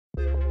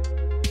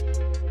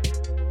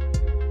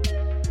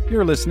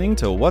You're listening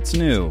to What's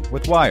New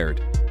with Wired.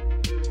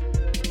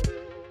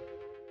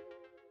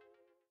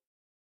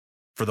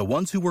 For the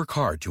ones who work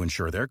hard to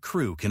ensure their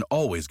crew can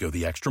always go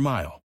the extra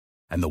mile,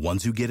 and the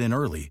ones who get in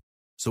early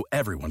so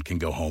everyone can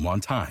go home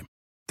on time,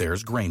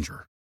 there's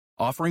Grainger,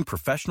 offering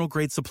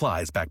professional-grade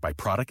supplies backed by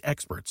product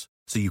experts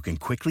so you can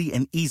quickly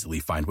and easily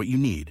find what you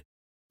need.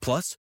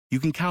 Plus, you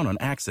can count on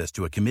access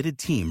to a committed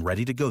team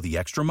ready to go the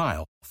extra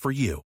mile for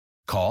you.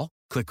 Call,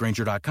 click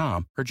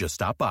Grainger.com, or just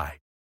stop by.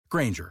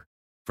 Grainger,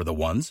 for the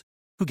ones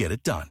who get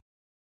it done.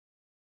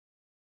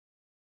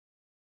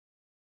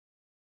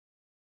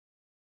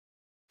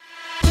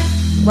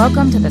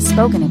 Welcome to the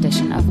spoken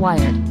edition of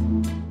Wired.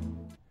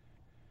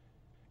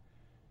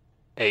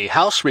 A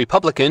House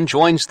Republican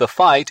joins the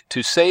fight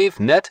to save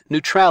net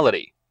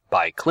neutrality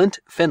by Clint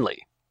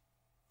Finley.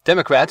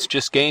 Democrats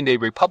just gained a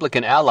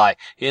Republican ally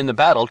in the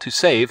battle to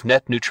save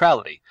net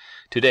neutrality.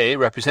 Today,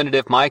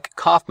 Representative Mike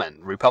Coffman,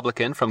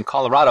 Republican from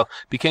Colorado,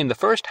 became the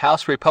first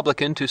House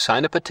Republican to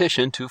sign a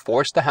petition to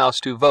force the House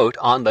to vote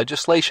on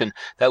legislation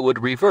that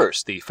would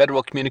reverse the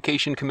Federal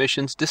Communication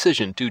Commission's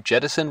decision to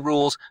jettison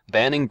rules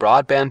banning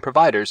broadband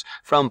providers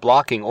from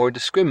blocking or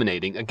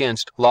discriminating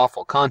against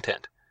lawful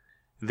content.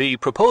 The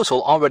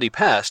proposal already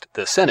passed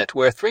the Senate,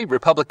 where 3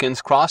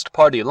 Republicans crossed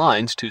party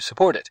lines to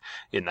support it.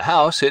 In the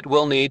House, it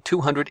will need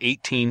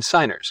 218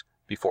 signers.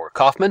 Before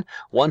Coffman,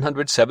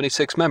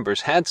 176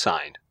 members had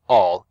signed,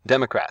 all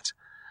Democrats.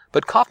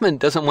 But Coffman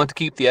doesn't want to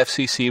keep the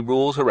FCC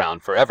rules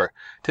around forever.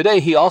 Today,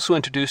 he also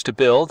introduced a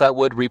bill that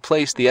would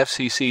replace the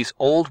FCC's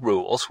old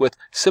rules with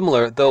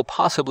similar, though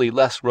possibly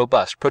less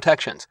robust,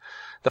 protections.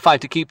 The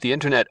fight to keep the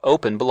Internet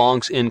open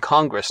belongs in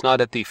Congress,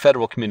 not at the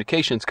Federal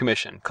Communications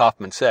Commission,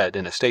 Coffman said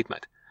in a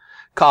statement.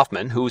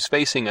 Coffman, who's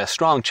facing a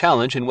strong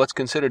challenge in what's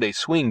considered a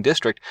swing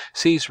district,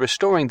 sees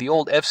restoring the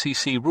old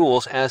FCC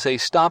rules as a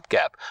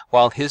stopgap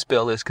while his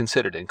bill is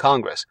considered in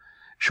Congress.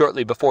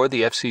 Shortly before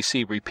the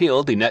FCC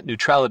repealed the net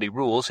neutrality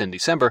rules in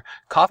December,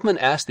 Coffman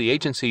asked the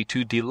agency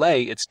to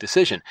delay its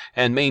decision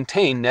and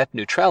maintain net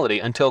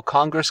neutrality until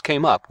Congress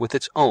came up with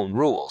its own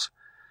rules.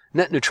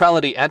 Net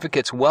neutrality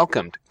advocates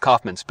welcomed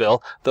Coffman's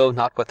bill, though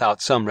not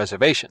without some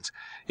reservations.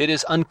 It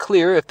is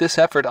unclear if this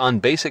effort on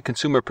basic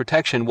consumer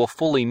protection will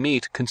fully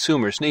meet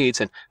consumers'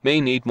 needs and may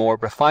need more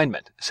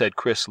refinement, said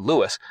Chris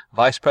Lewis,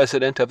 vice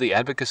president of the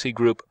advocacy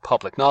group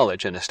Public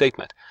Knowledge, in a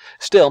statement.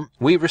 Still,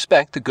 we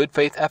respect the good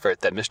faith effort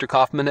that Mr.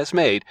 Coffman has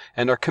made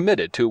and are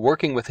committed to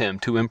working with him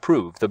to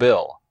improve the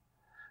bill.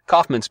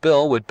 Coffman's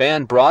bill would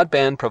ban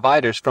broadband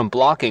providers from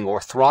blocking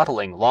or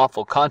throttling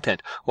lawful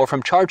content or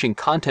from charging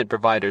content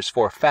providers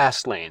for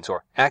fast lanes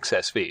or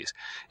access fees.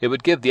 It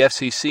would give the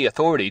FCC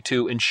authority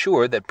to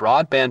ensure that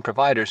broadband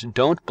providers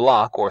don't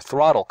block or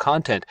throttle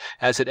content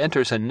as it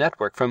enters a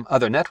network from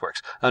other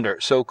networks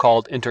under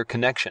so-called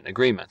interconnection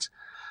agreements.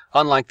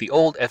 Unlike the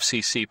old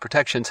FCC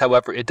protections,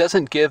 however, it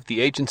doesn't give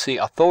the agency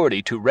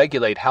authority to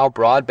regulate how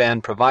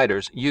broadband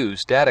providers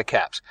use data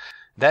caps.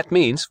 That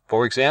means,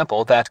 for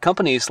example, that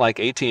companies like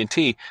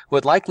AT&T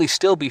would likely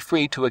still be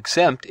free to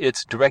exempt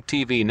its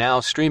DirecTV Now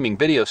streaming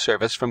video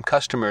service from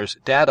customers'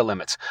 data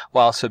limits,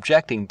 while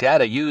subjecting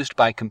data used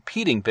by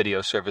competing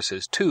video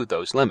services to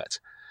those limits.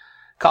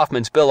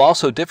 Coffman's bill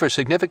also differs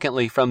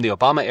significantly from the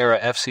Obama-era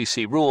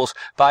FCC rules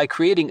by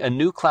creating a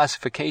new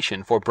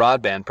classification for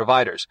broadband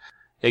providers.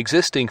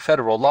 Existing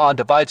federal law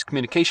divides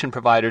communication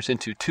providers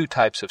into 2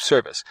 types of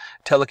service: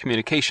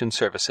 telecommunication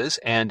services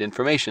and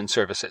information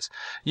services.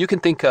 You can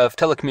think of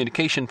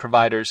telecommunication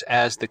providers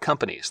as the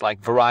companies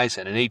like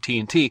Verizon and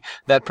AT&T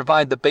that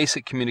provide the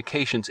basic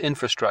communications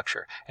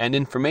infrastructure, and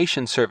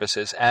information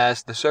services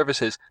as the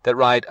services that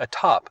ride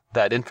atop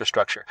that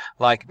infrastructure,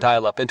 like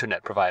dial-up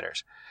internet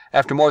providers.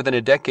 After more than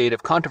a decade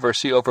of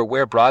controversy over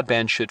where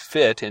broadband should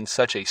fit in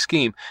such a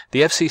scheme,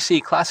 the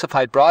FCC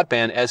classified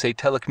broadband as a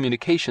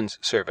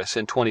telecommunications service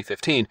in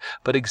 2015,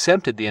 but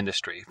exempted the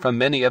industry from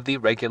many of the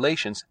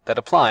regulations that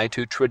apply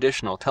to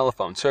traditional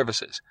telephone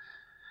services.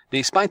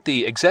 Despite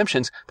the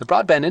exemptions, the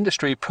broadband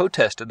industry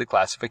protested the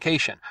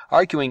classification,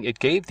 arguing it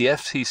gave the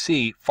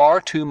FCC far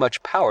too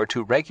much power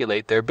to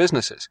regulate their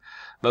businesses.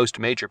 Most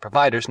major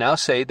providers now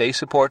say they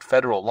support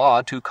federal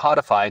law to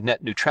codify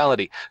net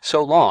neutrality,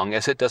 so long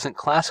as it doesn't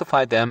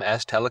classify them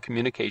as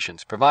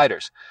telecommunications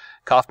providers.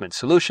 Coffman's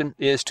solution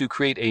is to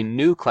create a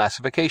new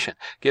classification,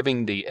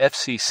 giving the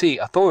FCC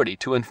authority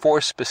to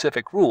enforce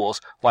specific rules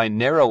while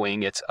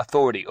narrowing its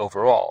authority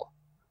overall.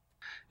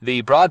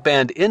 The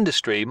broadband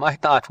industry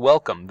might not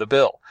welcome the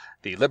bill.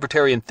 The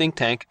libertarian think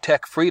tank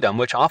Tech Freedom,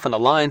 which often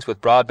aligns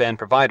with broadband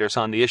providers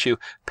on the issue,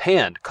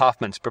 panned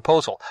Coffman's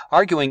proposal,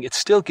 arguing it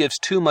still gives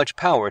too much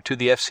power to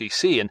the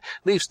FCC and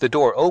leaves the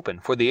door open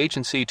for the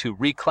agency to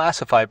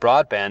reclassify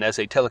broadband as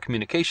a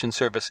telecommunications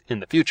service in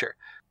the future.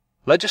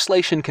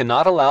 Legislation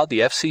cannot allow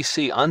the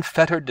FCC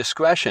unfettered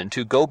discretion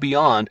to go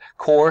beyond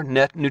core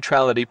net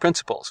neutrality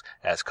principles,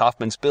 as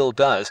Coffman's bill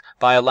does,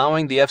 by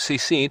allowing the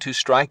FCC to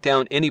strike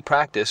down any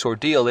practice or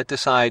deal it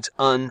decides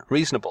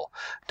unreasonable,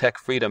 Tech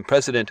Freedom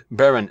President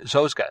Baron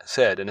Zozga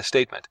said in a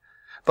statement.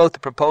 Both the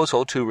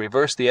proposal to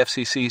reverse the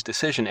FCC's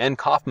decision and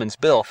Coffman's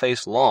bill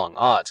face long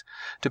odds.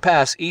 To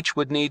pass, each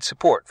would need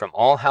support from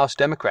all House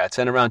Democrats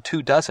and around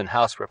 24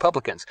 House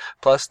Republicans,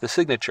 plus the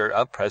signature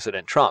of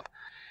President Trump.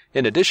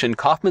 In addition,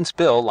 Coffman's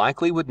bill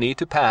likely would need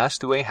to pass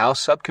through a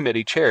House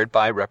subcommittee chaired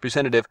by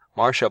Representative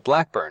Marsha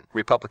Blackburn,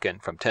 Republican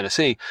from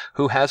Tennessee,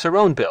 who has her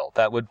own bill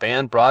that would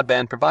ban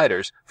broadband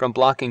providers from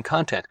blocking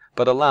content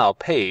but allow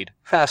paid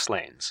fast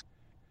lanes.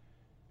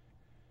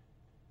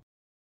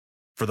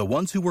 For the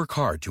ones who work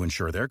hard to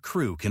ensure their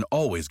crew can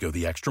always go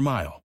the extra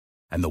mile,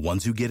 and the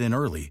ones who get in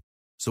early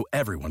so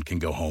everyone can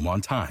go home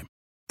on time,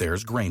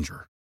 there's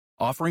Grainger,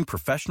 offering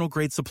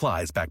professional-grade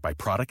supplies backed by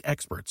product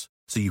experts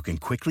so you can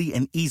quickly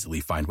and easily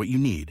find what you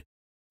need.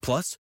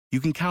 Plus, you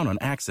can count on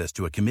access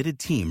to a committed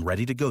team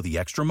ready to go the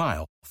extra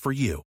mile for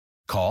you.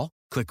 Call,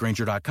 click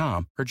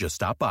Grainger.com, or just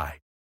stop by.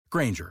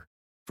 Grainger,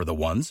 for the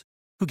ones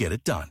who get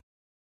it done.